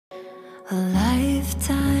A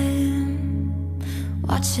lifetime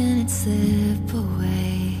watching it slip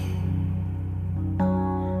away.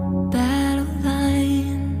 Battle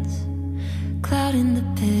lines clouding the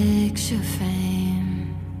picture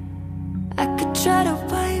frame. I could try to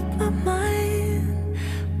wipe my mind,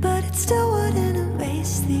 but it still wouldn't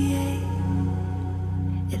erase the ache.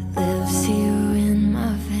 It lives here in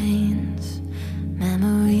my veins,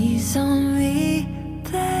 memories on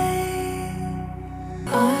replay.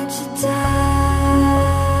 Aren't you tired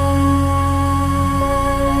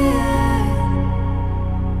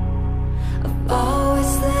of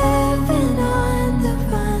always living on the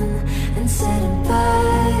run and setting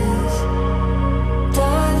fires?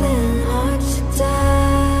 Darling, aren't you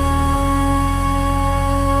tired?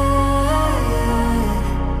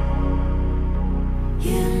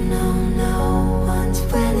 You know no one's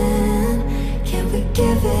winning. Can we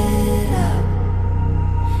give it up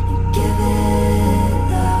and give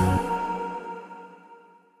it up?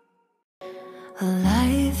 A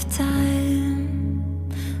lifetime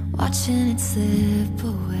watching it slip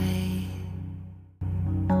away.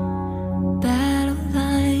 Battle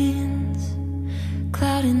lines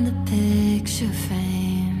clouding the picture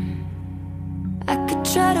frame. I could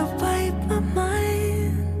try to